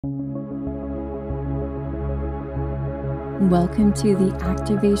Welcome to the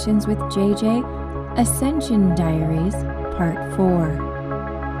Activations with JJ Ascension Diaries, Part 4.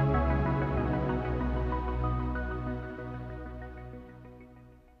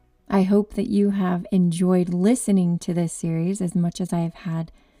 I hope that you have enjoyed listening to this series as much as I have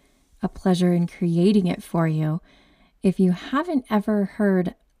had a pleasure in creating it for you. If you haven't ever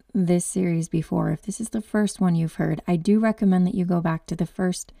heard this series before, if this is the first one you've heard, I do recommend that you go back to the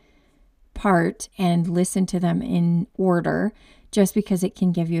first part and listen to them in order, just because it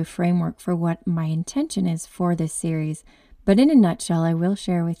can give you a framework for what my intention is for this series. But in a nutshell, I will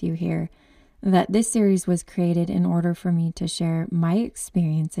share with you here that this series was created in order for me to share my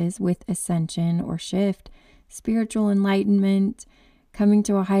experiences with ascension or shift, spiritual enlightenment, coming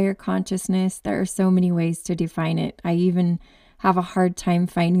to a higher consciousness. There are so many ways to define it. I even have a hard time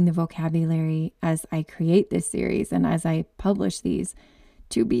finding the vocabulary as I create this series and as I publish these,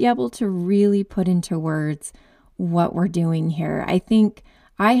 to be able to really put into words what we're doing here. I think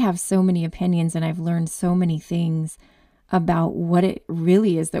I have so many opinions and I've learned so many things about what it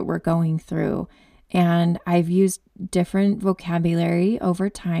really is that we're going through. And I've used different vocabulary over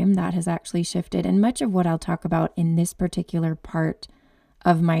time that has actually shifted. And much of what I'll talk about in this particular part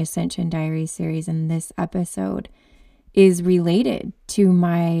of my Ascension Diary series in this episode is related to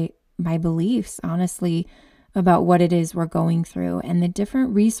my beliefs, honestly, about what it is we're going through and the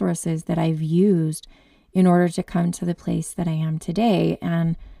different resources that I've used in order to come to the place that I am today.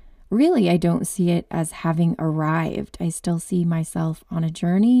 And really, I don't see it as having arrived. I still see myself on a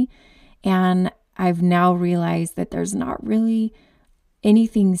journey, and I've now realized that there's not really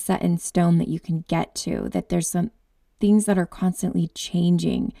anything set in stone that you can get to, that there's some things that are constantly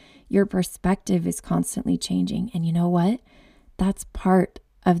changing. Your perspective is constantly changing. And you know what? That's part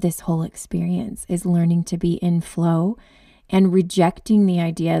of this whole experience, is learning to be in flow and rejecting the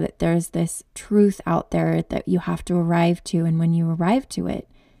idea that there's this truth out there that you have to arrive to. And when you arrive to it,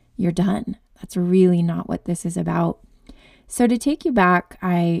 you're done. That's really not what this is about. So to take you back,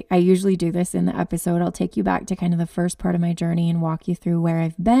 I usually do this in the episode. I'll take you back to kind of the first part of my journey and walk you through where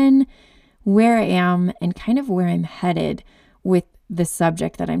I've been, where I am, and kind of where I'm headed with the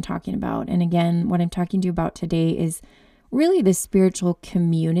subject that I'm talking about. And again, what I'm talking to you about today is really the spiritual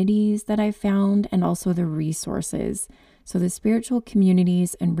communities that I've found, and also the resources. So the spiritual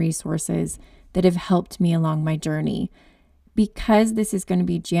communities and resources that have helped me along my journey. Because this is going to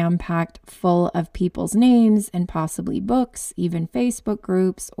be jam-packed full of people's names and possibly books, even Facebook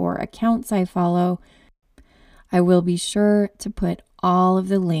groups or accounts I follow, I will be sure to put all of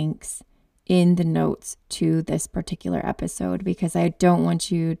the links in the notes to this particular episode, because I don't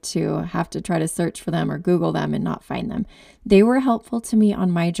want you to have to try to search for them or Google them and not find them. They were helpful to me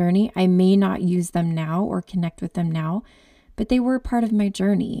on my journey. I may not use them now or connect with them now, but they were part of my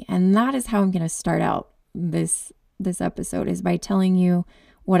journey. And that is how I'm going to start out this episode, is by telling you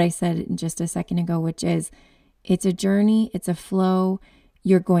what I said just a second ago, which is it's a journey, it's a flow.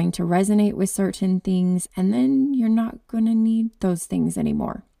 You're going to resonate with certain things, and then you're not going to need those things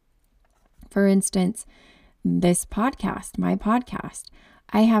anymore. For instance, this podcast, my podcast,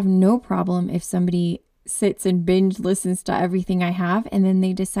 I have no problem if somebody sits and binge listens to everything I have, and then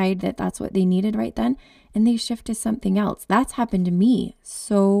they decide that that's what they needed right then, and they shift to something else. That's happened to me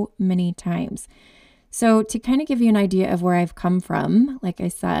so many times. So to kind of give you an idea of where I've come from, like I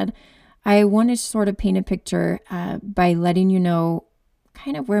said, I want to sort of paint a picture by letting you know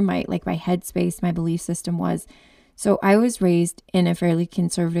kind of where my headspace, my belief system was. So I was raised in a fairly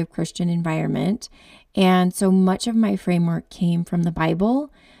conservative Christian environment. And so much of my framework came from the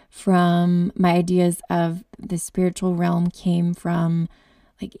Bible, from my ideas of the spiritual realm came from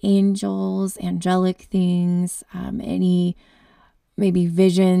like angels, angelic things, any maybe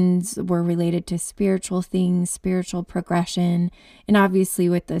visions were related to spiritual things, spiritual progression, and obviously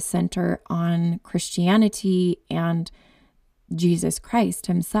with the center on Christianity and Jesus Christ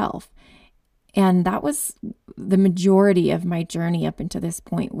himself. And that was the majority of my journey up until this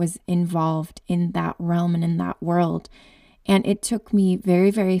point, was involved in that realm and in that world. And it took me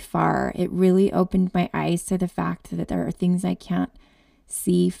very, very far. It really opened my eyes to the fact that there are things I can't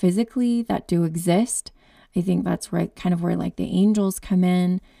see physically that do exist. I think that's where like the angels come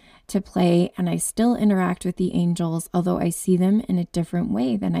in to play, and I still interact with the angels, although I see them in a different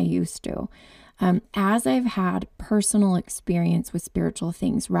way than I used to. As I've had personal experience with spiritual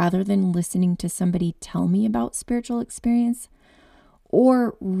things, rather than listening to somebody tell me about spiritual experience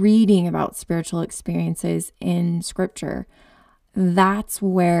or reading about spiritual experiences in scripture, that's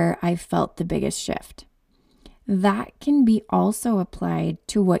where I felt the biggest shift. That can be also applied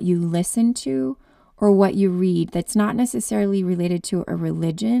to what you listen to or what you read that's not necessarily related to a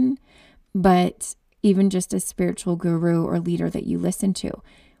religion, but even just a spiritual guru or leader that you listen to.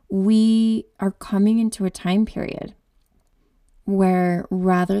 We are coming into a time period where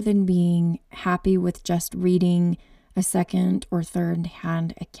rather than being happy with just reading a second or third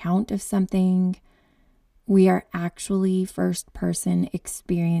hand account of something, we are actually first person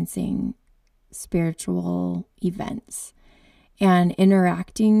experiencing spiritual events and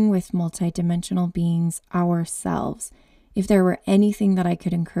interacting with multidimensional beings ourselves. If there were anything that I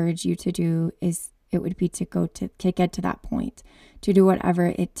could encourage you to do, it would be to get to that point, to do whatever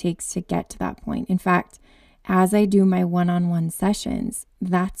it takes to get to that point. In fact, as I do my one-on-one sessions,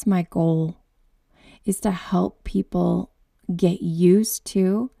 that's my goal, is to help people get used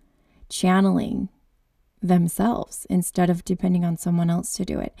to channeling themselves instead of depending on someone else to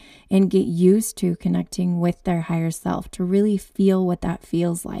do it, and get used to connecting with their higher self, to really feel what that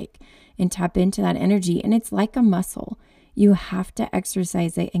feels like and tap into that energy. And it's like a muscle. You have to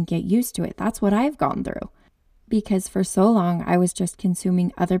exercise it and get used to it. That's what I've gone through, because for so long I was just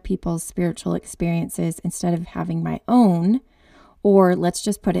consuming other people's spiritual experiences instead of having my own. Or let's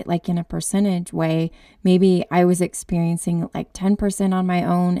just put it like in a percentage way. Maybe I was experiencing like 10% on my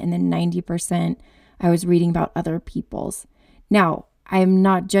own, and then 90% I was reading about other people's. Now, I'm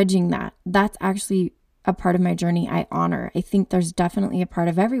not judging that. That's actually a part of my journey I honor. I think there's definitely a part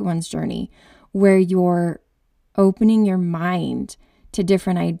of everyone's journey where you're opening your mind to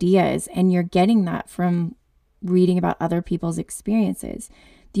different ideas, and you're getting that from reading about other people's experiences.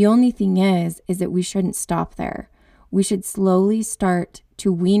 The only thing is that we shouldn't stop there. We should slowly start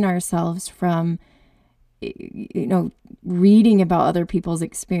to wean ourselves from, reading about other people's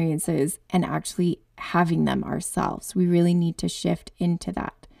experiences and actually having them ourselves. We really need to shift into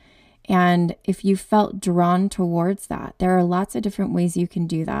that. And if you felt drawn towards that, there are lots of different ways you can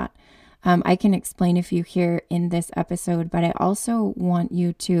do that. I can explain a few here in this episode, but I also want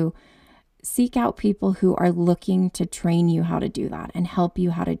you to seek out people who are looking to train you how to do that and help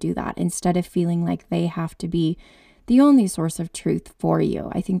you how to do that, instead of feeling like they have to be the only source of truth for you.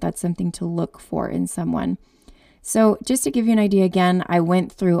 I think that's something to look for in someone. So just to give you an idea, again, I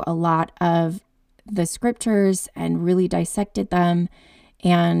went through a lot of the scriptures and really dissected them,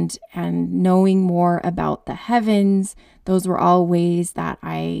 and knowing more about the heavens. Those were all ways that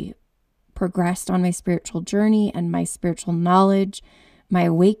I progressed on my spiritual journey and my spiritual knowledge, my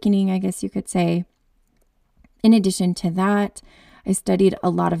awakening, I guess you could say. In addition to that, I studied a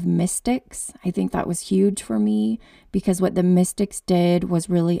lot of mystics. I think that was huge for me, because what the mystics did was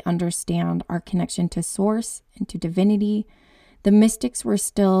really understand our connection to source and to divinity. The mystics were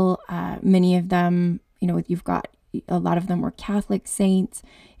still, many of them, you've got a lot of them were Catholic saints.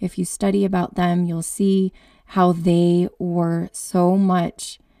 If you study about them, you'll see how they were so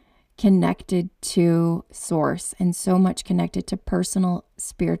much connected to source and so much connected to personal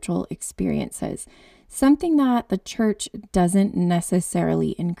spiritual experiences. Something that the church doesn't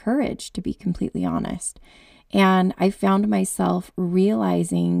necessarily encourage, to be completely honest. And I found myself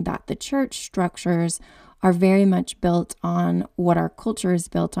realizing that the church structures are very much built on what our culture is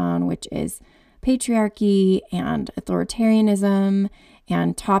built on, which is patriarchy and authoritarianism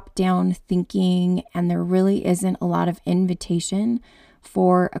and top-down thinking. And there really isn't a lot of invitation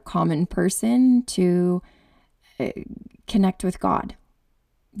for a common person to connect with God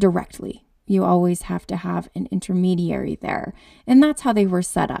directly. You always have to have an intermediary there. And that's how they were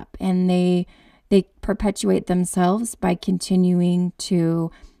set up. And they perpetuate themselves by continuing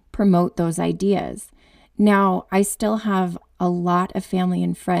to promote those ideas. Now, I still have a lot of family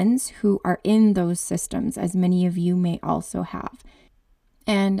and friends who are in those systems, as many of you may also have.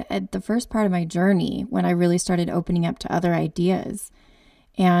 And at the first part of my journey, when I really started opening up to other ideas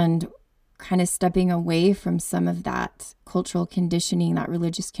and kind of stepping away from some of that cultural conditioning, that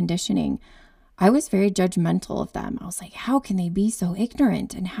religious conditioning, I was very judgmental of them. I was like, how can they be so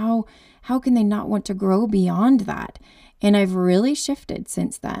ignorant? And how can they not want to grow beyond that? And I've really shifted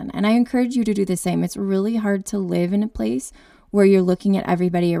since then. And I encourage you to do the same. It's really hard to live in a place where you're looking at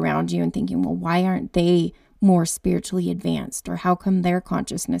everybody around you and thinking, well, why aren't they more spiritually advanced? Or how come their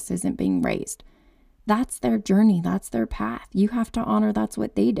consciousness isn't being raised? That's their journey. That's their path. You have to honor that's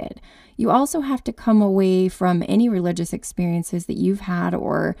what they did. You also have to come away from any religious experiences that you've had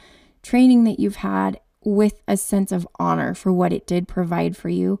or training that you've had with a sense of honor for what it did provide for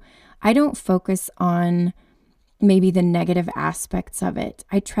you. I don't focus on maybe the negative aspects of it.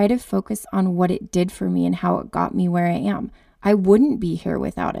 I try to focus on what it did for me and how it got me where I am. I wouldn't be here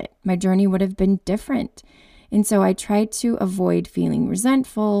without it. My journey would have been different. And so I try to avoid feeling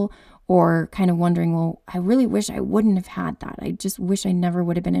resentful or kind of wondering, well, I really wish I wouldn't have had that. I just wish I never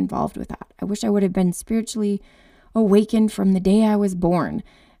would have been involved with that. I wish I would have been spiritually awakened from the day I was born.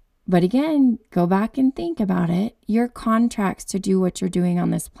 But again, go back and think about it. Your contracts to do what you're doing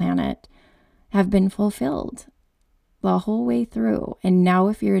on this planet have been fulfilled the whole way through. And now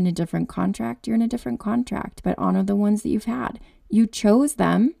if you're in a different contract, you're in a different contract, but honor the ones that you've had. You chose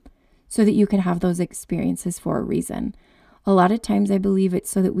them so that you could have those experiences for a reason. A lot of times I believe it's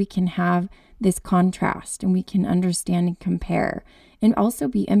so that we can have this contrast and we can understand and compare and also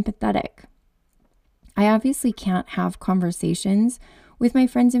be empathetic. I obviously can't have conversations with my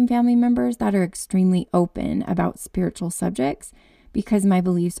friends and family members that are extremely open about spiritual subjects because my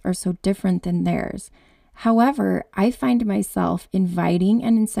beliefs are so different than theirs. However, I find myself inviting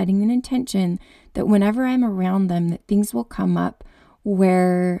and setting an intention that whenever I'm around them, that things will come up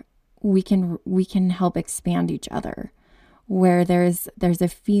where we can help expand each other, where there's a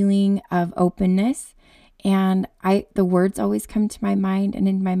feeling of openness. And the words always come to my mind and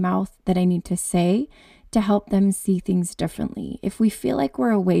in my mouth that I need to say to help them see things differently. If we feel like we're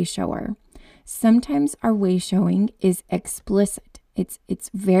a way shower, sometimes our way showing is explicit. It's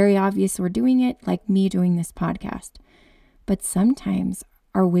very obvious we're doing it, like me doing this podcast. But sometimes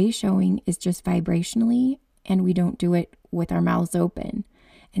our way showing is just vibrationally, and we don't do it with our mouths open.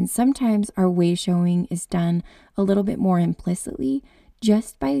 And sometimes our way showing is done a little bit more implicitly,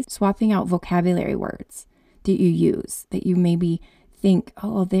 just by swapping out vocabulary words that you use, that you maybe think,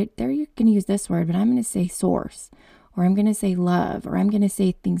 oh, they're going to use this word, but I'm going to say source, or I'm going to say love, or I'm going to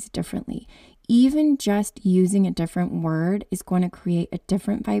say things differently. Even just using a different word is going to create a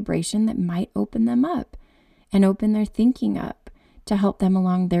different vibration that might open them up and open their thinking up to help them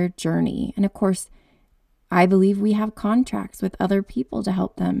along their journey. And of course, I believe we have contracts with other people to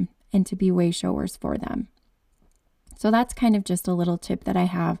help them and to be way showers for them. So that's kind of just a little tip that I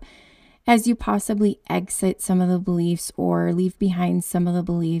have as you possibly exit some of the beliefs or leave behind some of the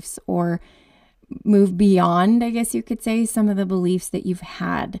beliefs or move beyond, I guess you could say, some of the beliefs that you've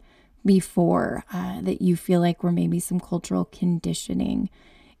had before that you feel like were maybe some cultural conditioning,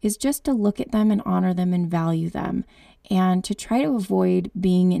 is just to look at them and honor them and value them, and to try to avoid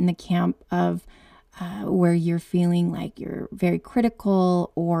being in the camp of where you're feeling like you're very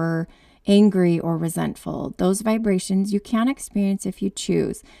critical or angry or resentful. Those vibrations you can experience if you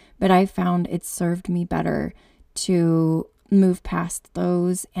choose, but I found it served me better to move past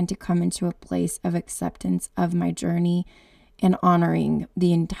those and to come into a place of acceptance of my journey and honoring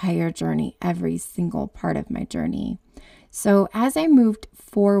the entire journey, every single part of my journey. So as I moved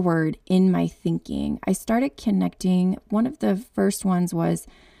forward in my thinking, I started connecting. One of the first ones was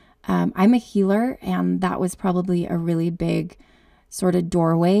I'm a healer, and that was probably a really big sort of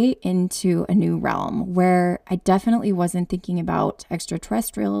doorway into a new realm where I definitely wasn't thinking about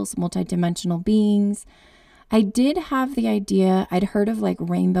extraterrestrials, multidimensional beings. I did have the idea, I'd heard of like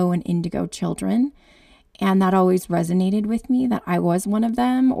rainbow and indigo children, and that always resonated with me, that I was one of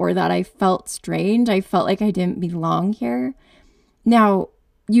them, or that I felt strange. I felt like I didn't belong here. Now,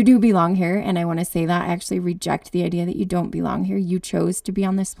 you do belong here, and I want to say that I actually reject the idea that you don't belong here. You chose to be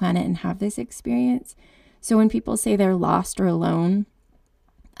on this planet and have this experience. So when people say they're lost or alone,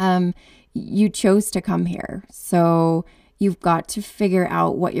 you chose to come here. So you've got to figure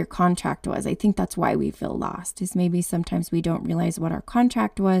out what your contract was. I think that's why we feel lost, is maybe sometimes we don't realize what our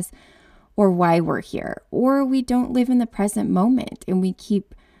contract was or why we're here, or we don't live in the present moment and we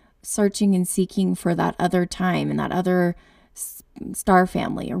keep searching and seeking for that other time and that other star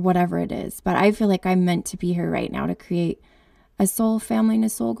family or whatever it is. But I feel like I'm meant to be here right now to create a soul family and a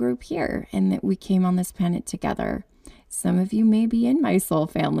soul group here, and that we came on this planet together. Some of you may be in my soul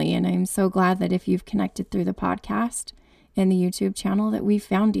family, and I'm so glad that if you've connected through the podcast and the YouTube channel that we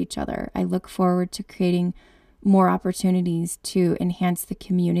found each other. I look forward to creating more opportunities to enhance the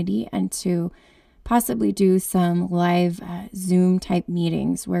community and to possibly do some live Zoom type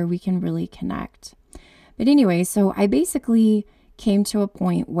meetings where we can really connect. But anyway, so I basically came to a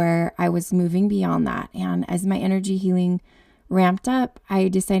point where I was moving beyond that. And as my energy healing ramped up, I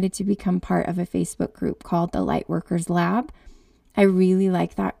decided to become part of a Facebook group called the Lightworkers Lab. I really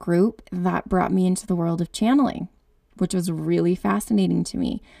like that group. That brought me into the world of channeling, which was really fascinating to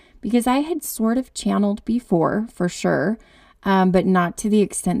me because I had sort of channeled before, for sure, but not to the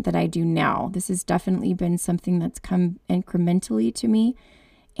extent that I do now. This has definitely been something that's come incrementally to me,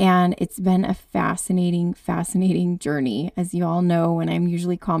 and it's been a fascinating journey, as you all know, and I'm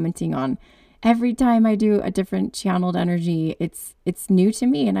usually commenting on every time I do a different channeled energy. It's new to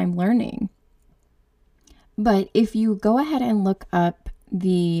me and I'm learning. But if you go ahead and look up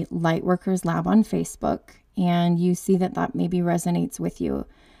the Lightworkers Lab on Facebook and you see that maybe resonates with you,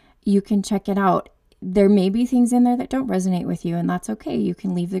 you can check it out. There may be things in there that don't resonate with you, and that's okay. You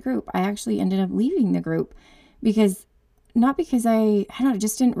can leave the group. I actually ended up leaving the group because not because I don't know, it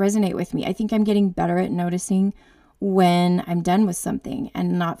just didn't resonate with me. I think I'm getting better at noticing when I'm done with something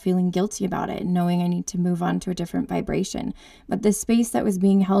and not feeling guilty about it and knowing I need to move on to a different vibration. But the space that was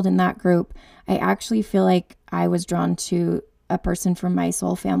being held in that group, I actually feel like I was drawn to a person from my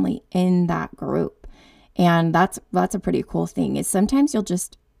soul family in that group. And that's a pretty cool thing. Is sometimes you'll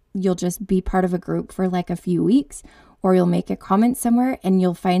just be part of a group for like a few weeks, or you'll make a comment somewhere and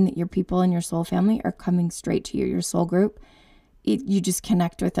you'll find that your people in your soul family are coming straight to you, your soul group. You just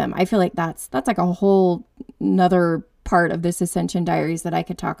connect with them. I feel like that's like a whole another part of this Ascension Diaries that I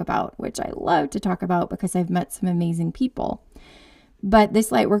could talk about, which I love to talk about because I've met some amazing people. But this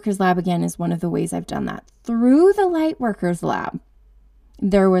Lightworkers Lab, again, is one of the ways I've done that. Through the Lightworkers Lab,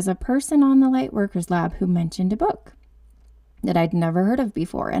 there was a person on the Lightworkers Lab who mentioned a book that I'd never heard of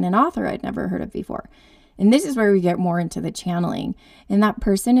before and an author I'd never heard of before. And this is where we get more into the channeling. And that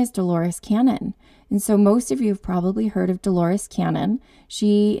person is Dolores Cannon. And so most of you have probably heard of Dolores Cannon.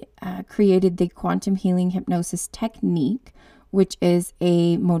 She created the quantum healing hypnosis technique, which is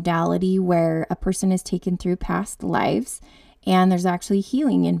a modality where a person is taken through past lives and there's actually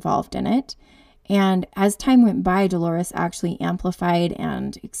healing involved in it. And as time went by, Dolores actually amplified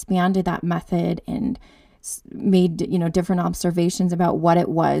and expanded that method and made, different observations about what it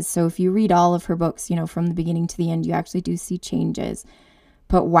was. So if you read all of her books, from the beginning to the end, you actually do see changes.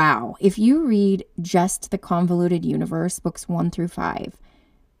 But wow, if you read just The Convoluted Universe, books 1 through 5,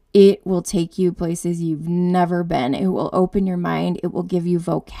 it will take you places you've never been. It will open your mind. It will give you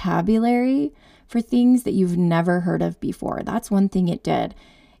vocabulary for things that you've never heard of before. That's one thing it did.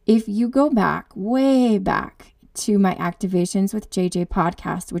 If you go back, way back to my Activations with JJ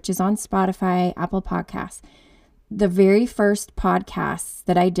podcast, which is on Spotify, Apple Podcasts, the very first podcasts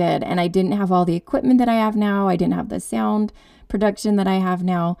that I did, and I didn't have all the equipment that I have now. I didn't have the sound production that I have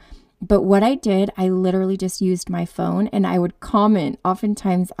now. But what I did, I literally just used my phone and I would comment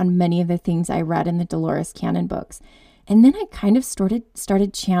oftentimes on many of the things I read in the Dolores Cannon books. And then I kind of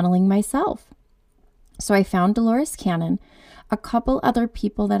started channeling myself. So I found Dolores Cannon. A couple other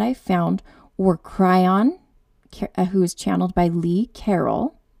people that I found were Cryon, who is channeled by Lee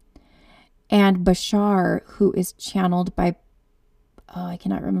Carroll, and Bashar, who is channeled by, I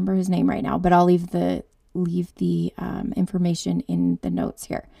cannot remember his name right now, but I'll leave the information in the notes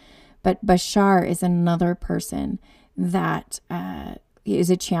here. But Bashar is another person that is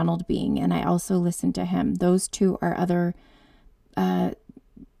a channeled being, and I also listen to him. Those two are other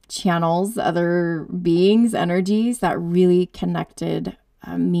channels, other beings, energies that really connected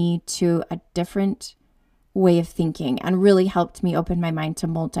me to a different way of thinking and really helped me open my mind to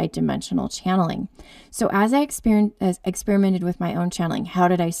multidimensional channeling. So as I experimented with my own channeling, how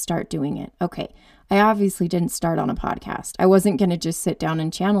did I start doing it? Okay, I obviously didn't start on a podcast. I wasn't going to just sit down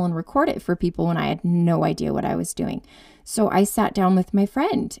and channel and record it for people when I had no idea what I was doing. So I sat down with my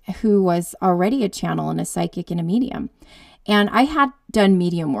friend who was already a channel and a psychic and a medium. And I had done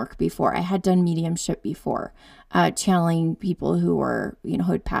medium work before. I had done mediumship before, channeling people who were,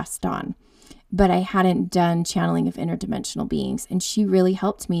 who had passed on. But I hadn't done channeling of interdimensional beings. And she really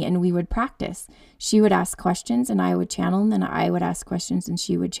helped me, and we would practice. She would ask questions and I would channel, and then I would ask questions and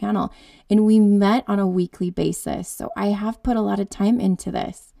she would channel. And we met on a weekly basis. So I have put a lot of time into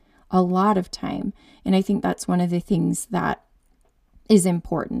this, a lot of time. And I think that's one of the things that is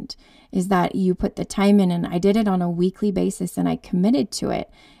important, is that you put the time in, and I did it on a weekly basis and I committed to it.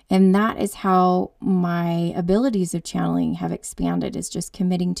 And that is how my abilities of channeling have expanded, is just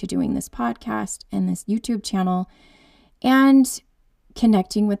committing to doing this podcast and this YouTube channel and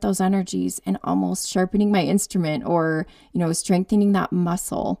connecting with those energies and almost sharpening my instrument, or, strengthening that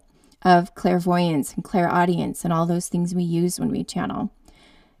muscle of clairvoyance and clairaudience and all those things we use when we channel.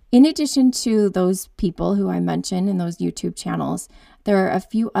 In addition to those people who I mentioned in those YouTube channels, there are a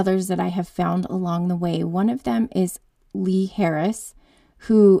few others that I have found along the way. One of them is Lee Harris,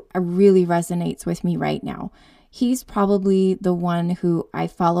 who really resonates with me right now. He's probably the one who I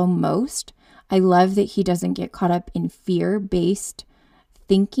follow most. I love that he doesn't get caught up in fear-based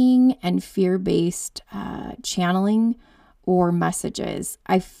thinking and fear-based channeling or messages.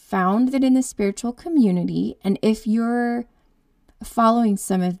 I found that in the spiritual community, and if you're following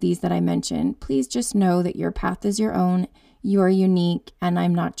some of these that I mentioned, please just know that your path is your own, you're unique, and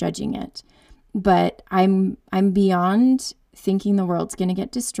I'm not judging it. But I'm beyond thinking the world's going to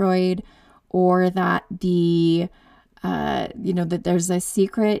get destroyed, or that that there's a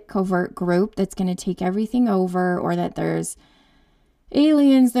secret covert group that's going to take everything over, or that there's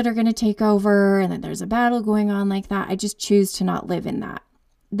aliens that are going to take over and that there's a battle going on like that. I just choose to not live in that.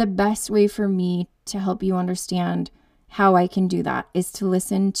 The best way for me to help you understand how I can do that is to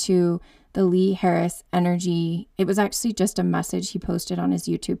listen to the Lee Harris Energy. It was actually just a message he posted on his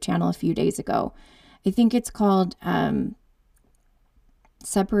YouTube channel a few days ago. I think it's called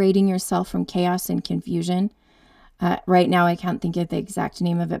Separating Yourself from Chaos and Confusion. Right now, I can't think of the exact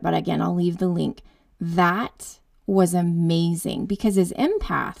name of it, but again, I'll leave the link. That was amazing because as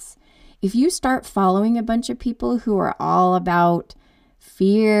empaths, if you start following a bunch of people who are all about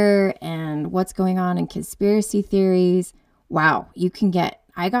fear and what's going on in conspiracy theories, wow,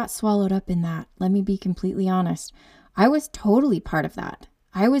 I got swallowed up in that. Let me be completely honest. I was totally part of that.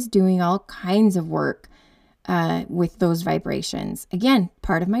 I was doing all kinds of work with those vibrations. Again,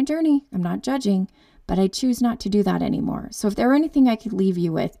 part of my journey. I'm not judging, but I choose not to do that anymore. So if there were anything I could leave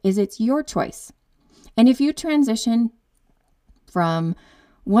you with, is it's your choice. And if you transition from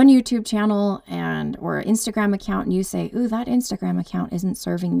one YouTube channel or Instagram account and you say, ooh, that Instagram account isn't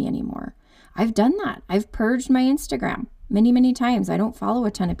serving me anymore. I've done that. I've purged my Instagram many, many times. I don't follow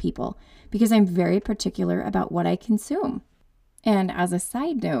a ton of people because I'm very particular about what I consume. And as a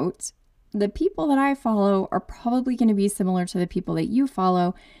side note, the people that I follow are probably going to be similar to the people that you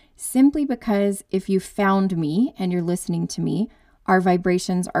follow, simply because if you found me and you're listening to me, our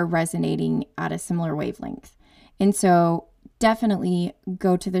vibrations are resonating at a similar wavelength. And so definitely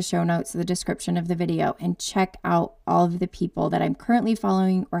go to the show notes, the description of the video, and check out all of the people that I'm currently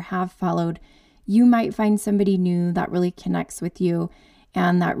following or have followed. You might find somebody new that really connects with you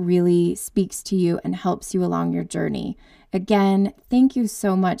and that really speaks to you and helps you along your journey. Again, thank you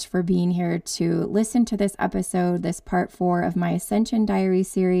so much for being here to listen to this episode, this part 4 of my Ascension Diary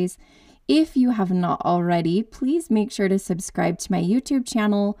series. If you have not already, please make sure to subscribe to my YouTube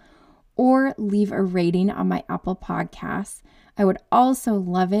channel or leave a rating on my Apple Podcasts. I would also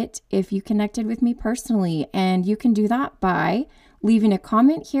love it if you connected with me personally, and you can do that by leaving a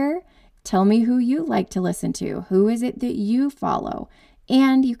comment here. Tell me who you like to listen to. Who is it that you follow?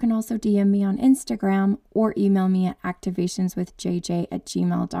 And you can also DM me on Instagram or email me at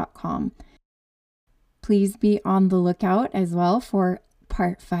activationswithjj@gmail.com. Please be on the lookout as well for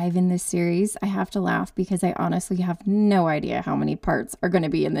part 5 in this series. I have to laugh because I honestly have no idea how many parts are going to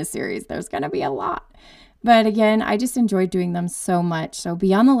be in this series. There's going to be a lot. But again, I just enjoyed doing them so much. So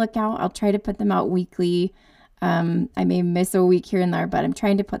be on the lookout. I'll try to put them out weekly. I may miss a week here and there, but I'm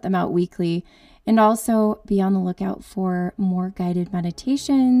trying to put them out weekly. And also be on the lookout for more guided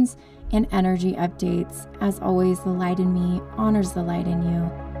meditations and energy updates. As always, the light in me honors the light in you.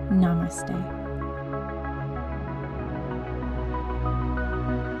 Namaste.